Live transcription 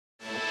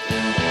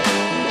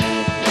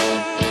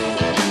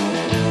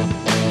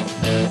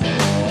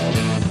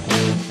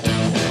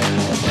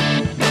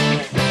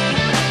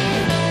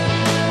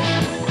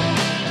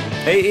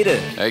Hey, Ida.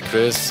 Hey,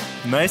 Chris.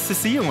 Nice to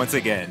see you once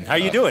again. How are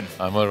you doing?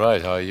 I'm all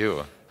right. How are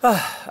you?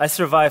 I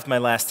survived my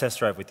last test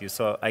drive with you,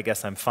 so I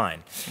guess I'm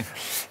fine.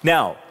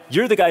 Now,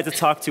 you're the guy to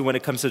talk to when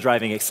it comes to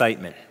driving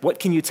excitement. What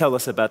can you tell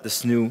us about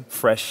this new,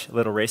 fresh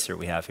little racer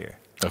we have here?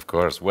 Of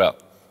course. Well,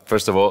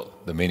 first of all,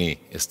 the Mini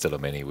is still a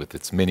Mini with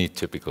its Mini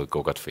typical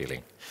go-kart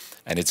feeling.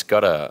 And it's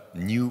got a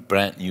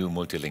brand new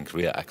multi-link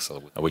rear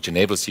axle, which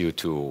enables you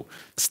to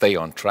stay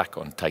on track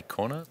on tight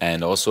corners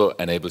and also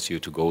enables you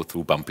to go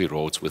through bumpy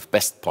roads with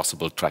best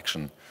possible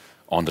traction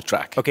on the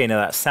track. Okay, now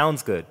that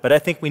sounds good, but I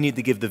think we need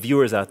to give the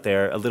viewers out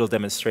there a little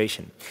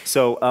demonstration.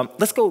 So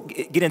let's go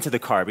get into the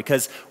car,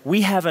 because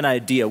we have an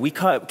idea. We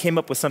came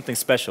up with something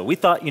special. We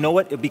thought, you know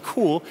what, it'd be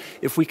cool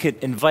if we could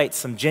invite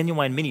some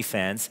genuine Mini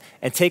fans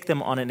and take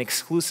them on an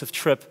exclusive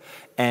trip,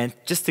 and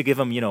just to give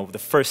them, you know, the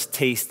first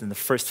taste and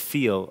the first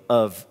feel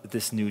of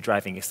this new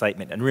driving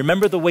excitement. And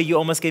remember the way you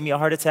almost gave me a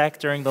heart attack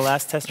during the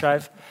last test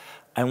drive?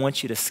 I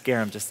want you to scare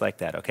them just like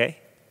that, okay?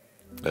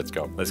 Let's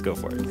go. Let's go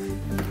for it.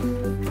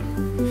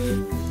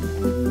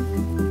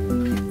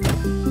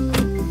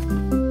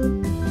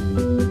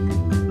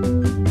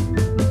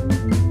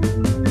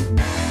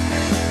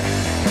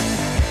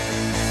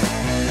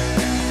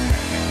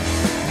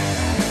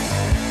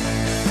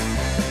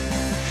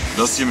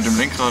 Das hier mit dem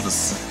Lenkrad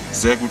ist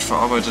sehr gut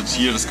verarbeitet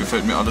hier, das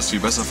gefällt mir alles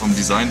viel besser vom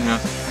Design her.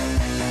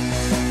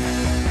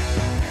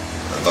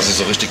 Was ich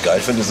so richtig geil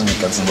finde, sind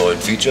die ganzen neuen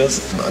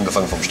Features,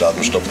 angefangen vom Start-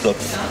 und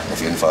Stoppknopf.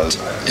 Auf jeden Fall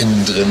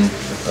innen drin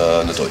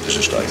eine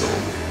deutliche Steigerung.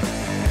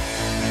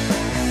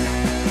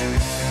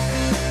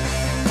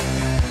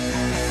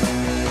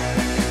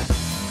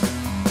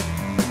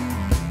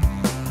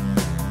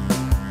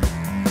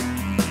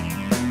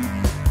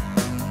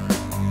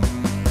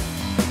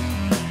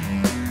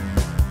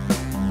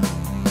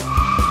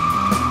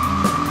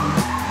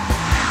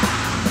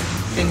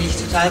 Bin ich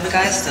total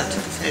begeistert.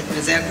 Gefällt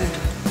mir sehr gut.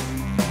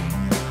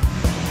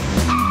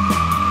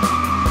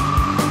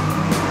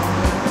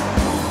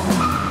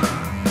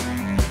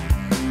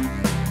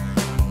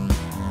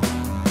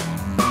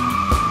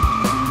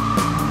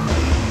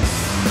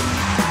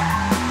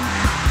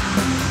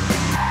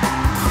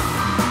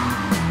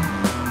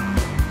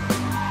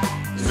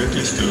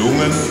 Wirklich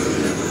gelungen,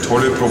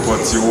 tolle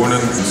Proportionen,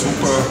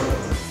 super.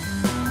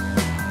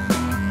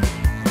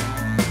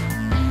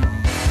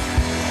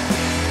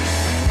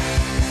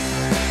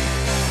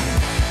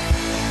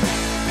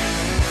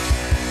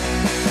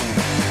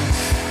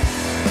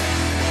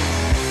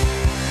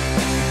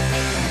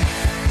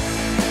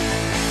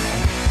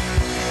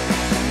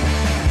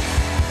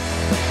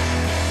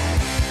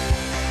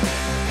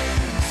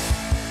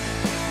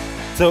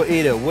 So,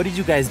 Ada, what did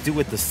you guys do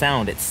with the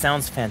sound? It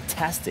sounds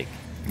fantastic.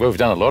 Well, we've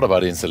done a lot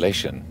about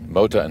installation,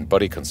 motor and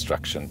body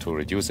construction to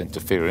reduce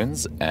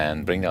interference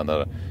and bring down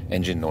the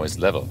engine noise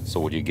level.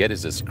 So what you get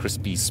is this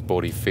crispy,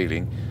 sporty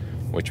feeling,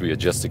 which we are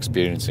just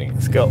experiencing.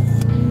 Let's go.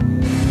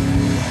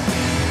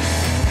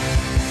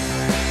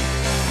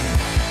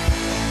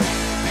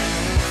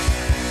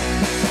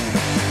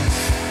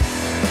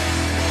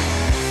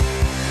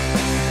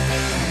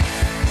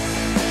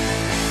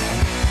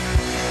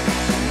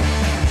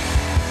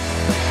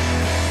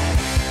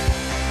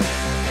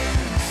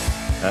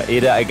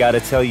 Ada, I gotta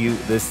tell you,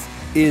 this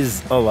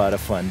is a lot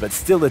of fun, but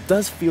still it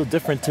does feel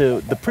different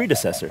to the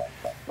predecessor.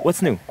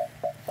 What's new?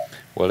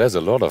 Well, there's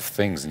a lot of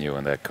things new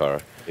in that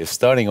car. It's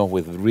starting off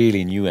with a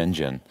really new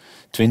engine,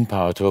 twin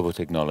power turbo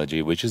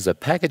technology, which is a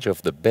package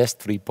of the best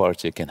three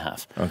parts you can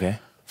have. Okay.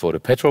 For the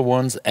petrol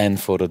ones and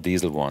for the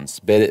diesel ones.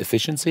 Better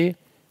efficiency,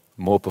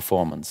 more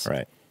performance.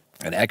 Right.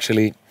 And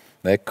actually,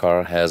 that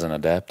car has an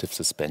adaptive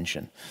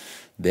suspension.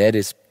 That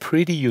is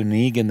pretty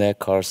unique in that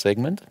car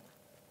segment.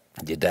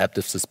 The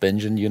adaptive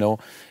suspension, you know,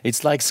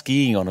 it's like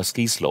skiing on a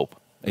ski slope.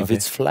 If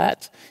it's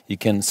flat, you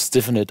can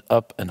stiffen it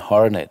up and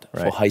harden it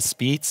for high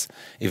speeds.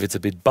 If it's a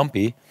bit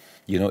bumpy,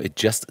 you know, it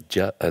just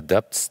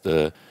adapts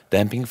the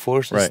damping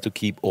forces to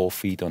keep all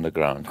feet on the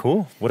ground.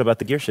 Cool. What about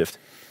the gear shift?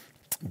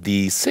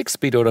 The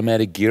 6-speed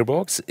automatic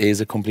gearbox is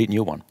a complete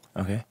new one.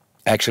 Okay.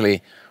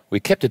 Actually,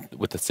 we kept it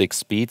with the 6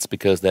 speeds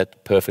because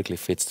that perfectly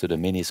fits to the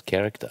Mini's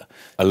character.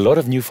 A lot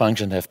of new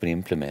functions have been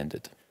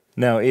implemented.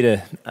 Now,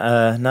 Ada,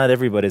 not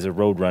everybody's a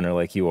road runner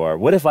like you are.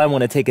 What if I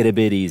want to take it a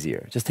bit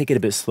easier, just take it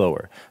a bit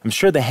slower? I'm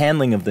sure the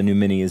handling of the new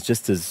Mini is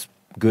just as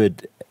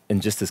good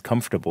and just as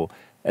comfortable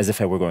as if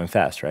I were going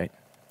fast, right?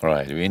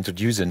 Right. We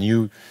introduced a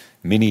new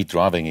Mini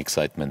driving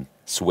excitement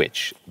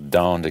switch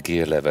down the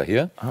gear lever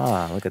here.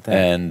 Ah, look at that.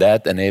 And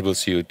that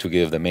enables you to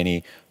give the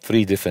Mini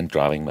 3 different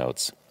driving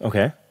modes.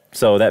 Okay.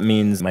 So that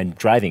means my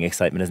driving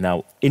excitement is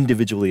now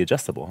individually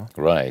adjustable,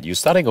 huh? Right. You're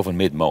starting off in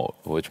mid-mode,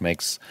 which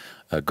makes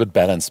a good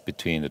balance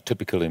between the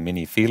typical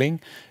Mini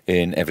feeling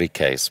in every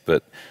case.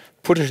 But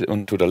put it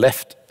onto the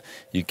left,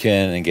 you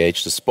can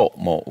engage the sport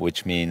mode,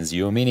 which means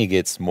your Mini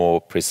gets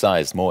more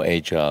precise, more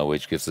agile,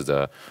 which gives it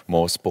a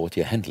more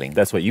sportier handling.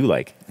 That's what you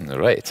like.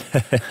 Right.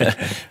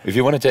 If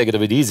you want to take it a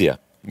bit easier,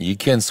 you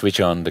can switch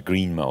on the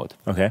green mode.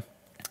 Okay.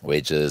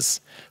 Which is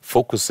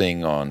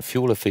focusing on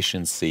fuel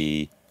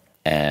efficiency,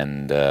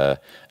 and a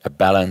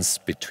balance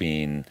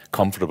between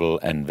comfortable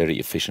and very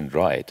efficient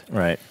ride.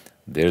 Right.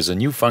 There's a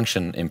new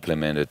function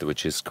implemented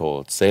which is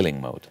called sailing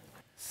mode.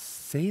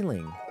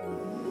 Sailing.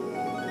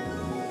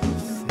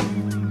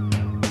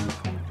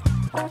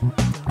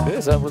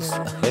 Yes, I was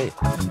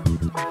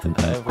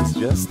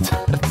just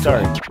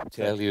Sorry. trying to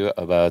tell you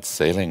about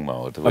sailing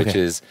mode, which Okay.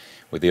 is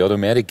with the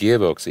automatic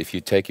gearbox, if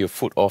you take your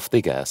foot off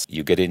the gas,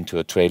 you get into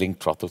a trailing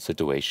throttle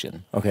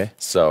situation. Okay.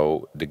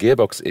 So the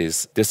gearbox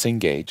is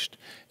disengaged,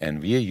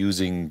 and we are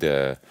using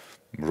the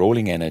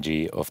rolling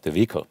energy of the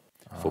vehicle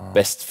for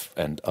best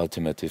and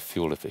ultimate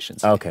fuel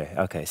efficiency.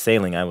 Okay.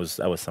 Sailing, I was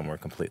somewhere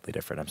completely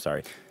different. I'm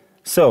sorry.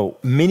 So,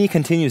 Mini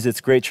continues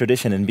its great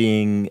tradition in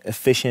being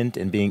efficient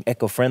and being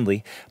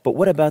eco-friendly, but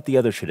what about the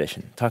other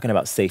tradition, talking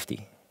about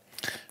safety?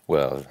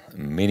 Well,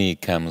 Mini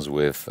comes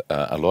with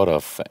a lot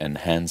of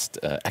enhanced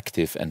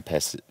active and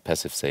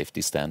passive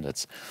safety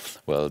standards.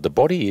 Well, the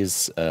body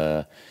is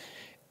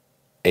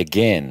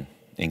again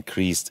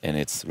increased in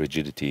its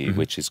rigidity,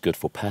 which is good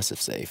for passive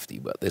safety.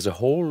 But there's a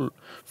whole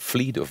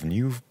fleet of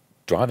new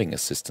driving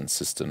assistance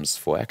systems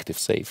for active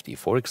safety.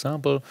 For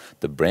example,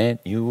 the brand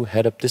new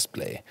head-up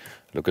display.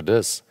 Look at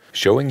this,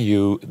 showing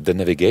you the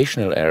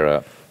navigational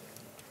area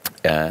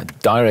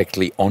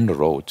directly on the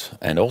road,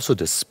 and also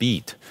the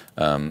speed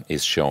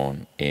is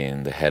shown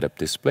in the head-up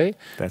display.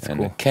 That's and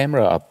cool. the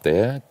camera up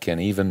there can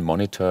even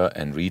monitor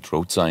and read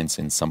road signs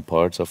in some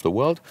parts of the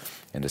world.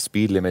 And the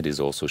speed limit is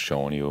also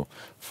shown you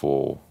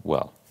for,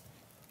 well,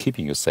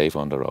 keeping you safe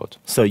on the road.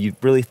 So you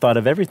really thought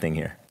of everything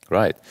here.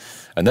 Right.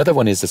 Another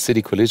one is the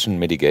city collision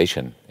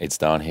mitigation. It's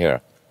down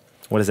here.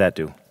 What does that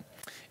do?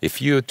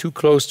 If you're too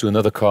close to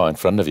another car in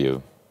front of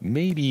you,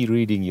 maybe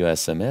reading your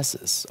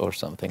SMSs or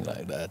something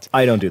like that,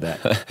 I don't do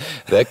that.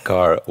 that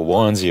car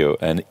warns you,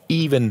 and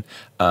even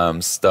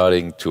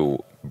starting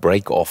to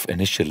brake off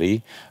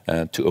initially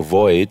to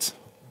avoid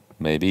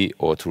maybe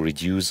or to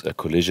reduce a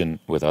collision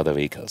with other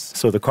vehicles.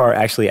 So the car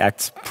actually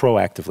acts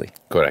proactively.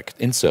 Correct,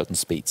 in certain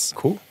speeds.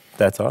 Cool.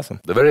 That's awesome.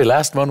 The very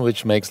last one,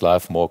 which makes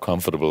life more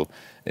comfortable,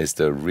 is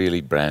the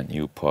really brand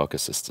new park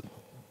assistant.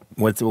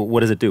 What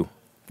does it do?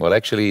 Well,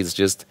 actually, it's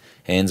just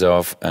hands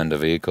off and the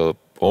vehicle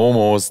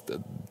almost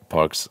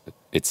parks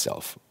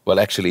itself. Well,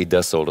 actually, it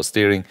does all the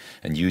steering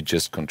and you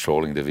just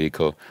controlling the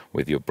vehicle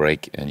with your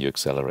brake and your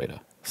accelerator.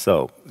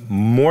 So,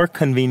 more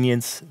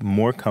convenience,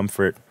 more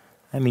comfort.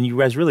 I mean, you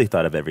guys really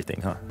thought of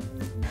everything, huh?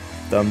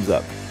 Thumbs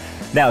up.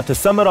 Now, to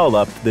sum it all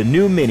up, the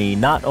new Mini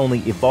not only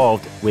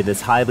evolved with its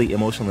highly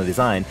emotional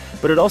design,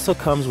 but it also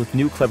comes with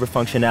new clever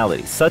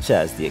functionalities, such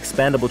as the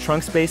expandable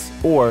trunk space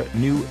or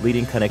new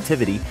leading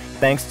connectivity,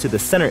 thanks to the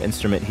center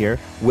instrument here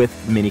with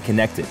Mini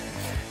Connected.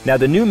 Now,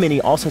 the new Mini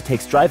also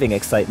takes driving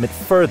excitement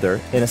further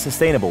in a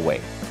sustainable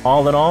way.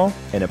 All in all,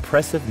 an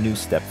impressive new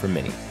step for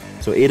Mini.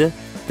 So, Ada,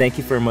 thank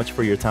you very much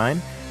for your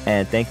time,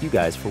 and thank you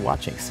guys for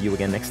watching. See you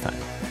again next time.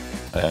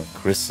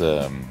 Chris,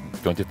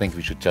 don't you think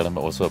we should tell them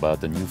also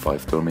about the new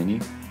 5-door Mini?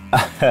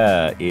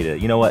 Ada,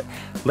 you know what?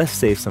 Let's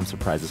save some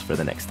surprises for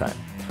the next time.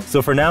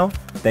 So for now,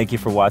 thank you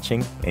for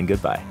watching and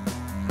goodbye.